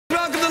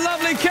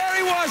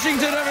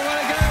Washington,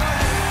 everybody. Go!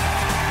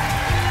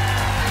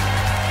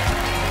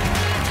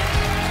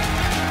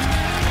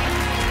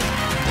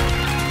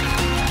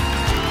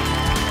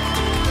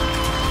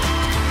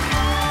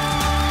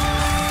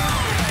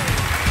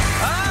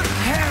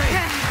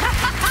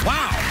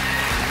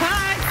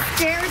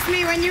 Scares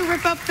me when you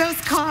rip up those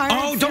cards.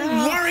 Oh,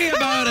 don't worry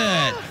about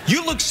it.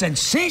 You look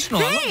sensational.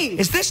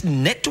 Thanks. Is this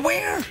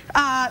knitwear?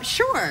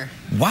 Sure.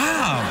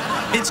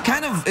 Wow.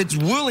 It's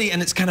woolly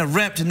and it's kind of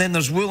ripped, and then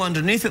there's wool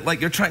underneath it like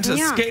you're trying to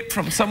escape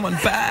from someone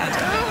bad.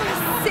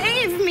 Oh,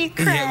 save me,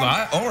 Craig.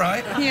 Yeah, all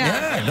right.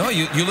 Yeah, no,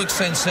 you look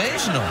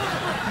sensational.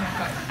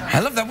 I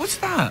love that. What's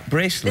that?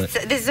 Bracelet?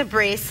 This is a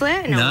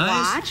bracelet and a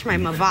watch. My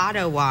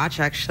Movado watch,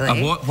 actually.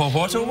 A what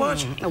watch? A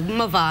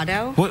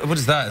Movado. What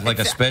is that? Like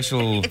a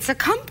special... It's a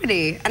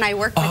company, and I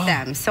work with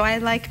them, so I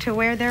like to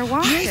wear their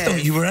watches. I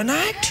thought you were an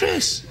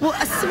actress. Well,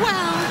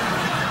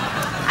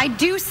 I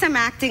do some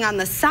acting on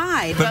the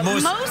side, but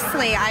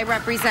mostly I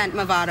represent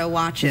Movado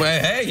watches.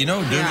 Well, hey, you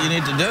know, do what you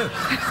need to do.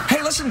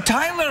 Hey, listen,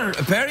 Tyler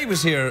Perry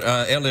was here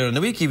earlier in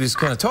the week. He was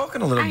kind of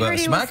talking a little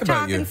bit smack about you. I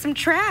heard he was talking some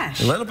trash.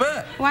 A little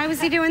bit. Why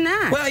was he doing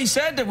that? Well, he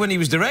said that when he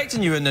was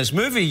directing you in this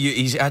movie,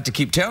 he had to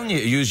keep telling you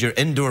to use your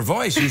indoor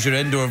voice, use your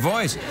indoor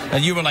voice.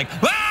 And you were like,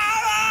 ah!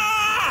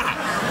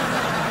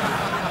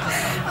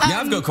 Yeah,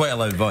 I've got quite a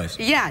loud voice.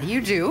 Yeah, you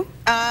do.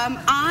 But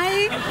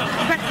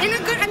in a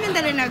good, I mean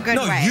that in a good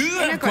way. No, you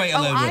have quite a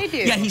loud voice. I do.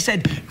 Yeah, he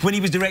said when he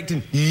was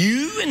directing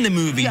you in the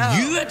movie, you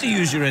had to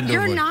use your indoor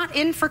voice. You're not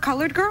in for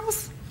colored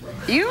girls?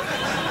 You?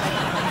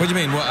 What do you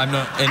mean? What, I'm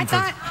not in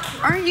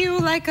aren't you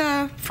like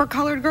a for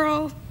colored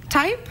girl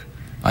type?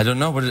 I don't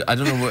know. I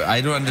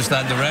don't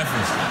understand the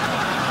reference.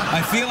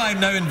 I feel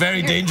I'm now in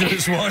very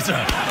dangerous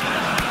water.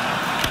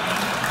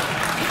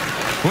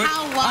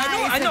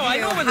 I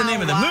know what the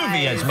name of the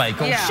movie is,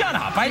 Michael. Yeah. Shut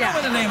up. I know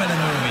what the name of the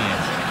movie is.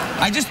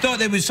 I just thought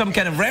there was some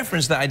kind of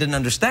reference that I didn't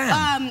understand.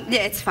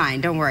 Yeah, it's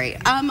fine. Don't worry.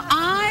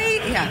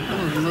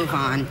 Move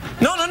on.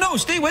 No,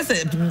 stay with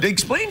it.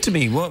 Explain to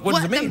me. What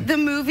does it mean? The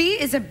movie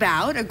is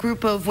about a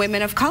group of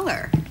women of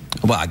color.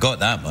 Well, I got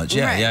that much.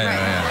 Yeah, right.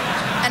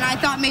 And I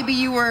thought maybe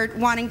you were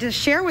wanting to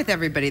share with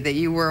everybody that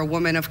you were a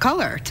woman of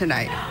color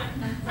tonight.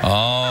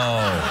 Oh.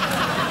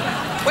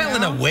 Well,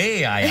 in a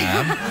way I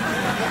am.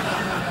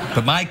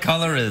 But my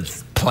color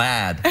is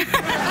plaid.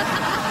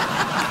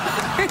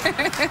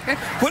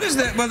 What is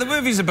that? Well, the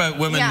movie's about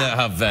women that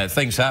have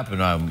things happen,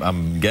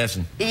 I'm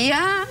guessing.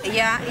 Yeah.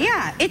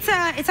 It's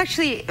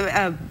actually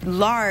a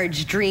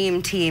large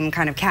dream team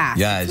kind of cast.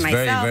 Yeah, it's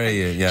myself,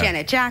 very,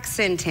 Janet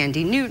Jackson,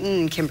 Tandy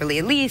Newton, Kimberly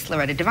Elise,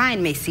 Loretta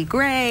Devine, Macy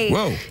Gray.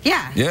 Whoa.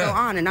 Yeah, go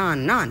on and on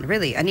and on.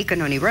 Really, Anika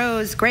Noni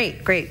Rose.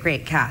 Great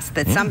cast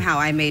that somehow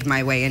I made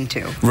my way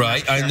into.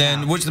 Right, and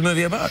then what's the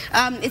movie about?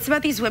 It's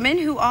about these women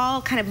who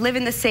all kind of live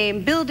in the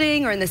same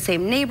building or in the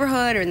same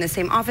neighborhood or in the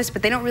same office,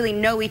 but they don't really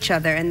know each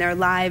other, and their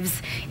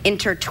lives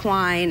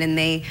intertwine, and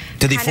they...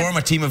 Do they form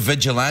a team of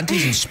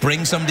vigilantes and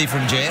spring somebody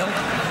from jail?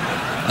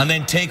 And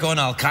then take on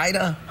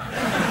Al-Qaeda?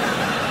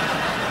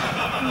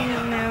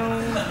 No.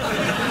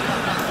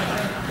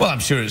 Well, I'm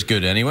sure it's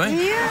good anyway.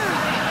 Yeah,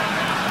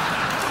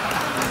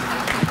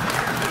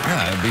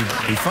 it'd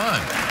be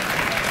fun.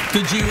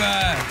 Did you,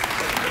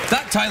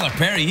 that Tyler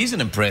Perry, he's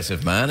an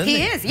impressive man, isn't he?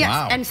 He is, yes.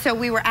 Wow. And so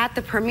we were at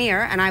the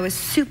premiere, and I was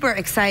super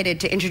excited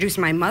to introduce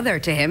my mother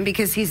to him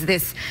because he's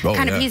this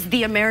he's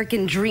the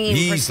American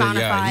dream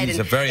personified. He's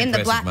a very in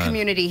the black man.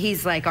 Community,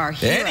 he's like our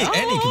hero.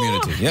 Any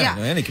community,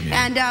 any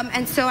community.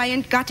 And so I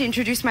got to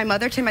introduce my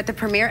mother to him at the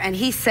premiere, and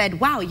he said,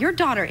 "Wow, your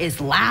daughter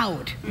is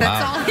loud."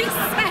 That's all he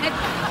said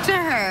to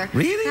her.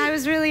 Really? And I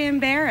was really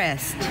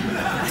embarrassed.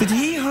 Did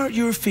he hurt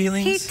your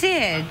feelings? He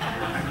did.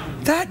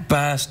 That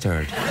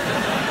bastard.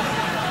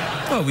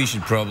 Well, we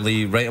should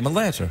probably write him a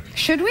letter.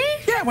 Should we?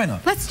 Yeah, why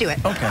not? Let's do it.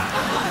 Okay.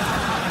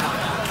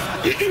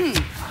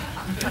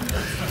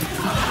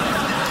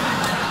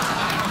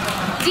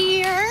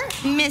 Dear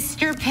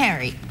Mr.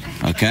 Perry.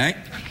 Okay.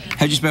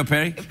 How'd you spell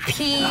Perry?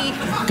 P.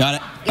 Got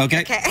it.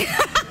 Okay.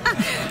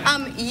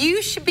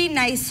 You should be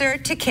nicer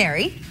to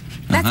Kerry.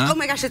 That's, oh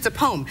my gosh, it's a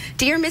poem.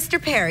 Dear Mr.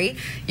 Perry,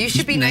 you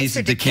should be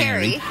nicer to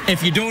Kerry.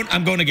 If you don't,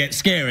 I'm going to get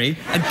scary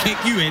and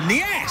kick you in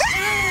the ass.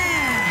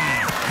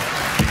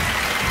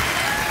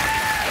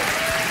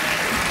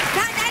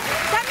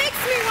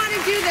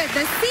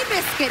 The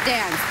Seabiscuit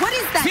dance. What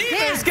is that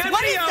dance?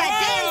 What is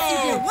that dance you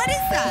do? What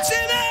is that?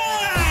 Sit down!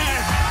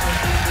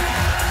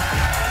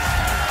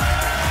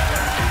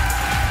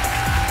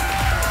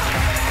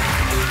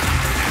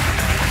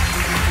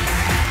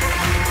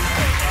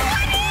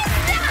 What is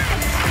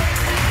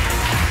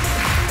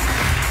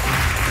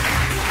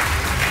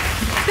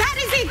that? That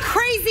is a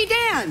crazy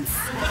dance.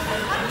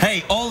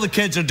 Hey, all the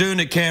kids are doing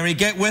it, Kerry.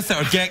 Get with it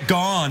or get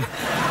gone.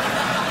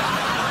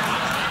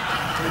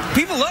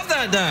 People love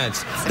that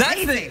dance.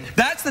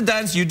 That's the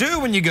dance you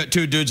do when you got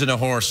two dudes in a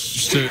horse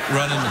suit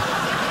running.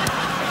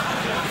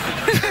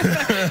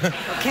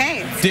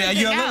 Okay. Yeah,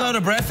 you're a little out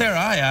of breath there.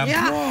 I am.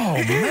 Yeah.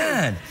 Whoa,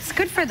 man. It's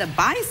good for the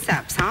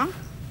biceps, huh?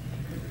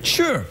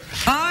 Sure.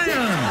 I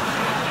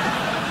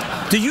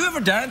am. Do you ever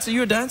dance? Are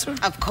you a dancer?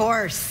 Of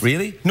course.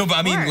 Really? No, but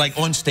I mean, like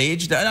on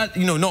stage?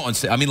 You know, not on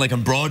stage. I mean, like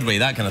on Broadway,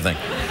 that kind of thing.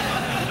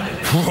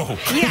 Whoa.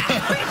 Yeah.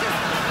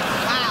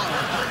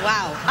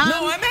 Wow.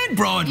 No, I meant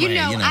Broadway. You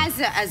know,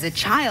 as a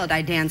child,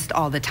 I danced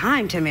all the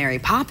time to Mary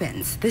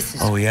Poppins. This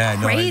is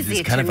crazy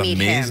it's kind of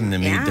amazing to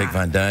meet Dick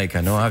Van Dyke.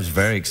 I know, I was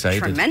very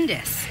excited.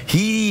 Tremendous.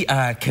 He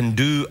can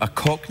do a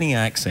Cockney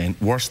accent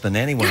worse than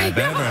anyone I've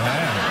ever heard.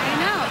 I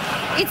know.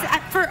 It's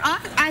for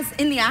us, as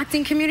in the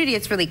acting community,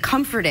 it's really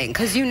comforting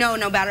because you know,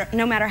 no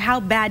matter how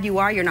bad you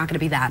are, you're not going to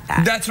be that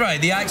bad. That's right.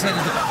 The accent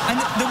is and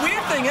the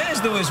weird thing is,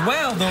 though, as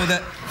well, though,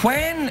 that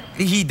when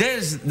he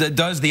does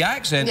the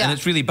accent and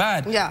it's really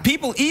bad,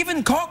 people,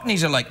 even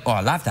Cockneys, are like, "Oh,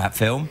 I love that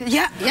film."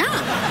 Yeah.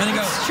 And he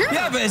goes,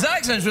 "Yeah, but his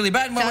accent's really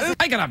bad." Well,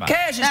 I can have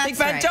cash. It's Dick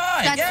Van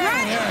Dyke. That's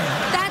right.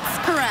 Yeah. That's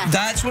correct.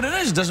 That's what it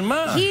is. It doesn't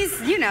matter.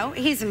 He's, you know,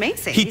 he's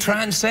amazing. He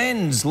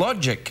transcends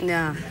logic.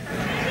 Yeah.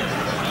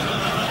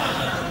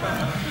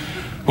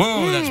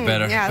 Whoa, that's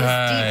better. Yeah,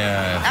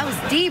 that was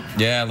deep.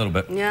 Yeah, a little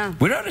bit. Yeah.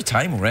 We're out of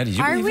time already.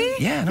 Are we?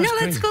 Yeah, no,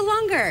 let's go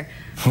longer.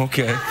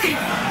 Okay.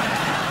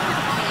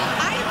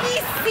 I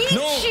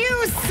beseech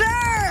you,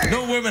 sir.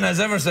 No woman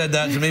has ever said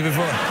that to me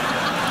before.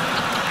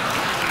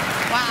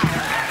 Wow.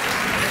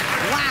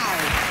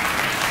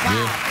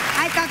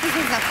 I thought this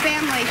was a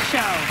family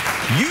show.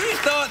 You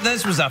thought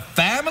this was a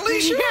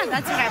family show? Yeah,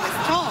 that's what I was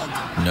told.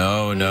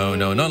 No.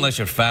 Not unless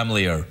your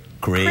family are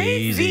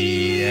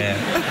crazy. Yeah.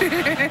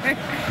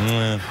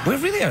 We're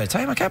really out of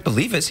time. I can't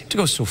believe it. It seemed to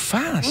go so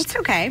fast. It's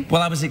okay.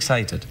 Well, I was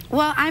excited.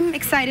 Well, I'm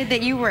excited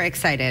that you were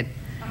excited.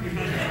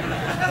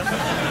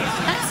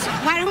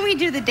 Why don't we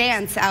do the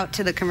dance out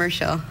to the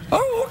commercial?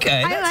 Oh,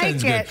 okay. That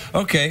sounds good.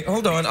 Okay,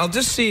 hold on. I'll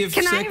just see if...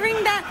 Can I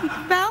ring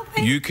that bell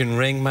thing? You can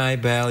ring my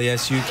bell.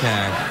 Yes, you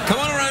can. Come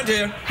on around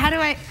here. How do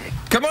I...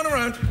 Come on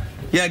around.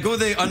 Yeah, go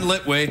the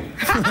unlit way.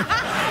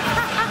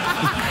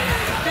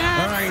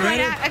 All right,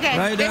 ready? Okay.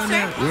 Right down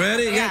there.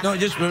 Ready? Yeah. No,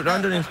 just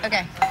underneath.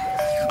 Okay.